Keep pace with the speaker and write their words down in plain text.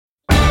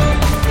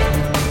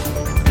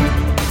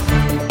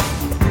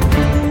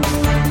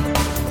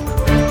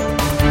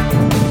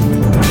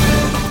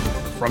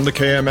From the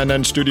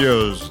KMNN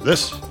studios,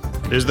 this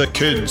is the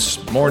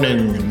Kids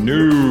Morning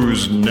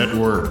News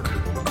Network.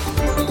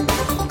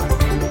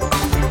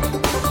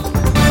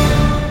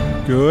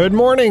 Good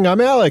morning,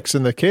 I'm Alex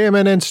in the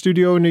KMNN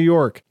studio in New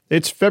York.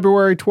 It's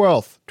February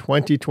 12th,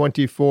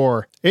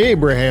 2024,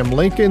 Abraham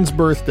Lincoln's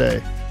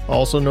birthday,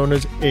 also known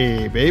as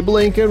Abe. Abe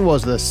Lincoln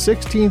was the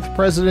 16th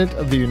President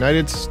of the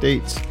United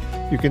States.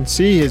 You can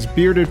see his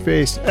bearded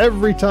face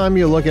every time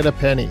you look at a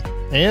penny.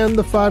 And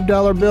the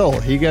 $5 bill,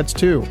 he gets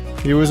too.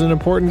 He was an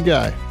important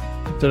guy.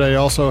 Today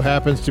also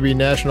happens to be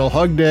National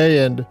Hug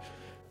Day, and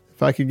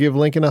if I could give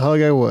Lincoln a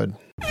hug, I would.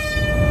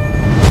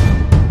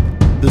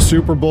 The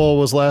Super Bowl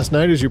was last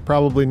night, as you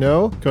probably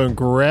know.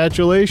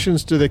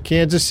 Congratulations to the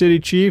Kansas City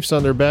Chiefs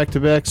on their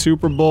back-to-back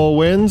Super Bowl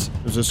wins.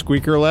 It was a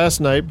squeaker last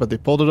night, but they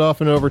pulled it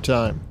off in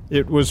overtime.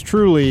 It was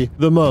truly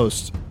the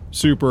most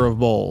super of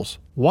bowls.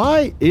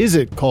 Why is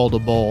it called a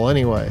bowl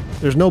anyway?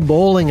 There's no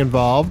bowling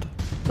involved.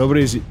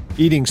 Nobody's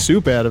eating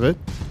soup out of it.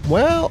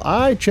 Well,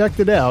 I checked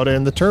it out,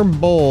 and the term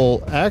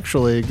bowl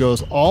actually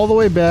goes all the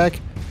way back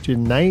to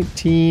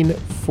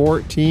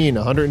 1914,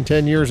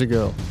 110 years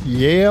ago.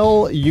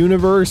 Yale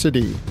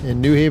University in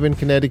New Haven,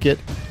 Connecticut,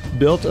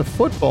 built a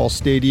football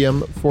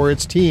stadium for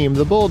its team,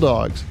 the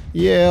Bulldogs.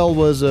 Yale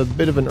was a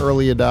bit of an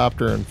early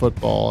adopter in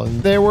football,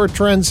 and they were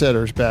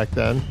trendsetters back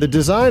then. The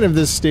design of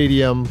this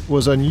stadium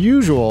was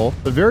unusual,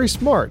 but very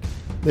smart.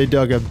 They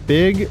dug a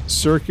big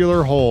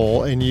circular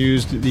hole and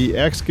used the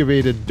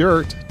excavated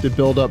dirt to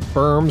build up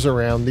berms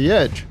around the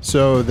edge.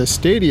 So the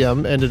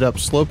stadium ended up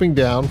sloping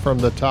down from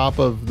the top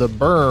of the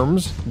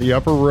berms, the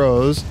upper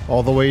rows,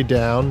 all the way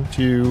down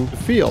to the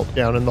field,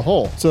 down in the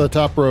hole. So the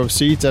top row of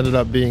seats ended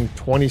up being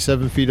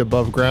 27 feet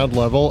above ground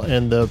level,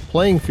 and the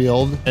playing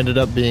field ended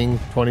up being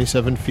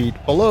 27 feet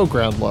below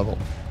ground level.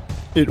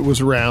 It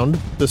was round,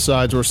 the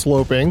sides were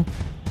sloping,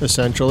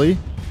 essentially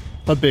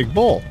a big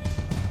bowl.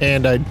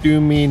 And I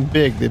do mean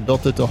big. They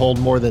built it to hold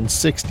more than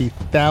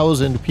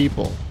 60,000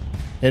 people.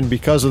 And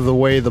because of the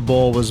way the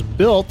bowl was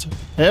built,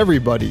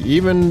 everybody,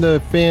 even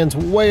the fans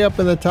way up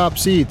in the top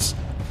seats,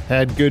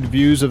 had good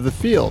views of the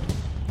field.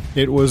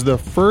 It was the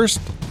first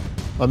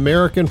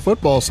American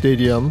football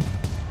stadium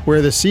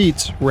where the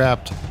seats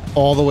wrapped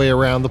all the way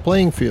around the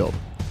playing field.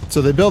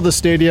 So they built the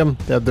stadium.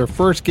 They had their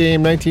first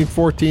game,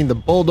 1914, the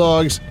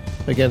Bulldogs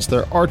against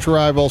their arch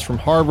rivals from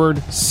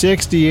Harvard.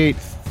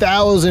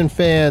 68,000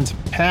 fans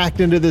packed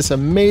into this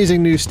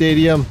amazing new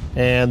stadium,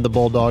 and the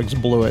Bulldogs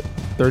blew it,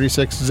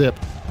 36-zip.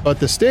 But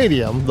the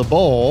stadium, the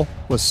bowl,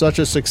 was such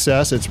a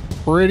success, it's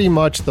pretty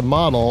much the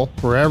model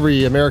for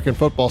every American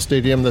football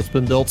stadium that's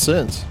been built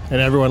since.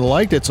 And everyone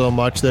liked it so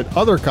much that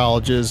other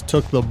colleges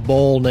took the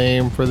bowl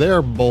name for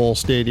their bowl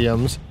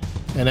stadiums.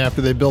 And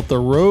after they built the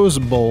Rose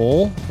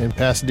Bowl in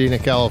Pasadena,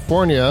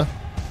 California,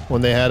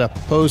 when they had a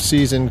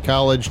postseason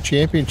college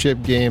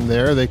championship game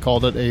there, they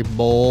called it a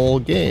bowl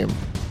game.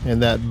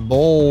 And that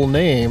bowl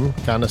name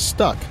kind of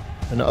stuck.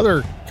 And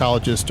other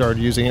colleges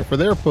started using it for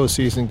their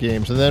postseason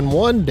games. And then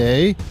one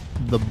day,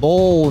 the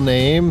bowl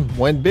name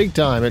went big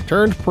time. It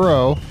turned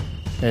pro,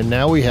 and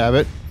now we have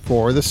it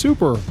for the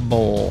Super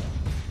Bowl.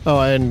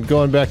 Oh, and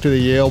going back to the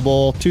Yale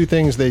Bowl, two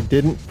things they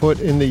didn't put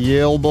in the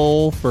Yale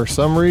Bowl for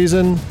some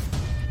reason: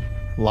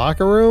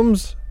 locker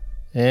rooms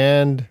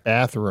and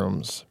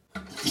bathrooms.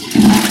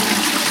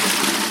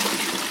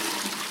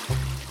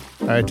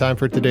 All right, time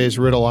for today's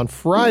riddle. On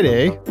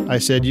Friday, I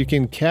said you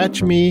can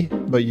catch me,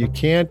 but you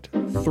can't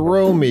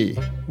throw me.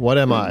 What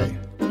am I?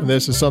 And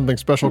this is something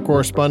special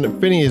correspondent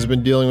Finney has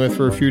been dealing with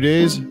for a few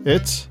days.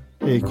 It's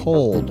a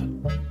cold.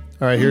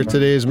 All right, here's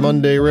today's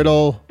Monday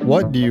riddle.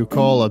 What do you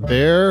call a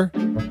bear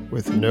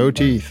with no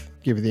teeth?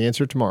 Give you the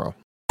answer tomorrow.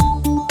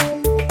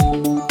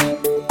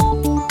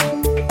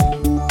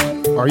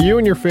 Are you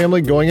and your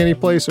family going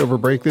anyplace over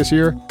break this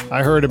year?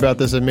 I heard about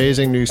this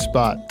amazing new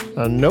spot.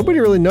 Nobody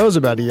really knows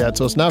about it yet,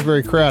 so it's not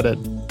very crowded.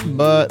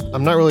 But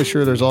I'm not really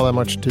sure there's all that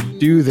much to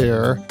do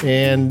there,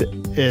 and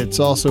it's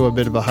also a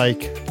bit of a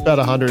hike, about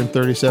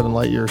 137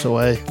 light years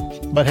away.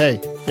 But hey,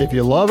 if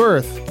you love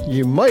Earth,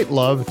 you might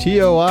love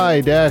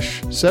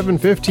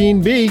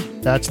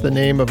TOI-715b. That's the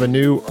name of a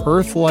new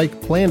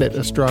Earth-like planet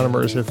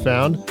astronomers have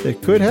found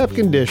that could have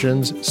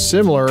conditions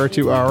similar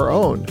to our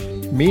own,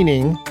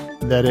 meaning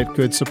that it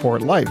could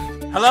support life.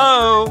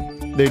 Hello!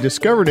 They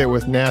discovered it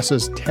with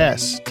NASA's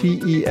TESS,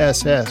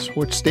 T-E-S-S,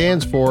 which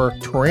stands for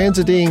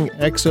Transiting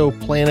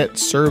Exoplanet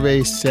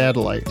Survey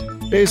Satellite.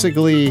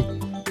 Basically,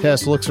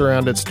 TESS looks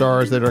around at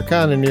stars that are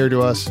kind of near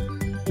to us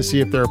to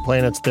see if there are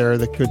planets there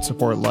that could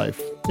support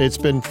life. It's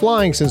been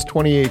flying since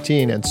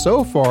 2018, and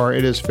so far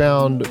it has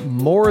found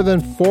more than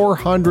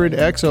 400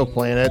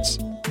 exoplanets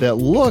that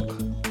look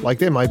like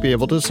they might be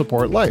able to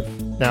support life.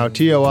 Now,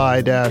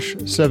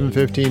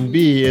 TOI-715b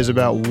is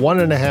about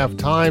 1.5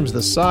 times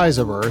the size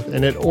of Earth,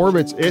 and it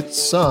orbits its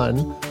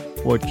sun,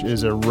 which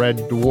is a red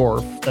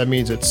dwarf. That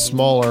means it's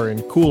smaller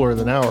and cooler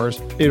than ours.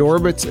 It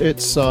orbits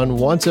its sun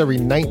once every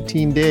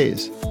 19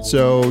 days.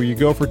 So you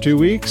go for 2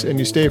 weeks and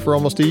you stay for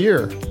almost a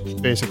year.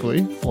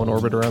 Basically, one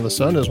orbit around the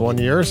sun is 1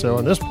 year. So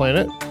on this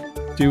planet,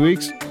 2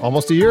 weeks,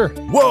 almost a year.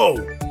 Whoa!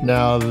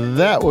 Now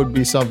that would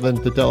be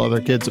something to tell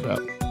other kids about.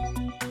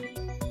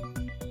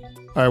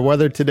 All right,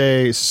 weather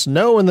today,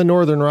 snow in the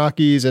northern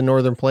Rockies and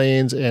northern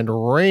plains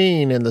and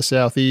rain in the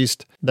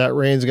southeast. That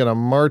rain's going to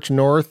march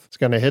north. It's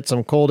going to hit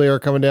some cold air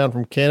coming down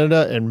from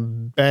Canada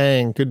and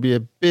bang, could be a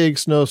big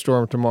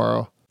snowstorm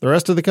tomorrow. The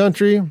rest of the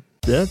country,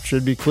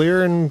 should be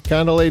clear and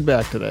kind of laid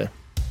back today.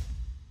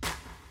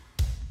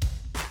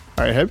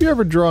 All right, have you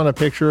ever drawn a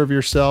picture of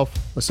yourself,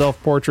 a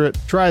self-portrait?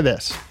 Try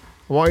this.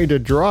 I want you to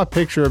draw a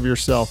picture of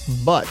yourself,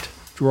 but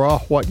draw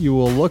what you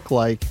will look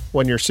like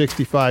when you're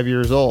 65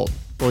 years old.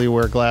 Will you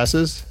wear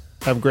glasses?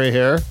 Have gray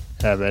hair?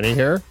 Have any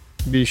hair?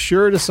 Be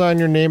sure to sign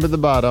your name at the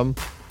bottom,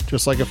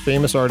 just like a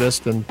famous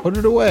artist, and put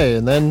it away.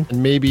 And then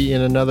maybe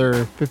in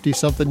another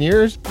 50-something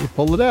years, you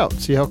pull it out.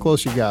 See how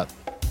close you got.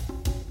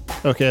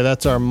 Okay,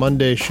 that's our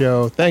Monday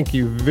show. Thank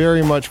you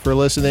very much for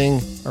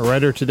listening. Our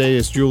writer today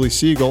is Julie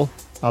Siegel.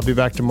 I'll be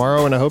back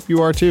tomorrow, and I hope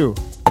you are too.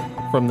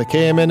 From the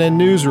KMNN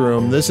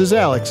Newsroom, this is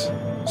Alex,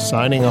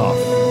 signing off.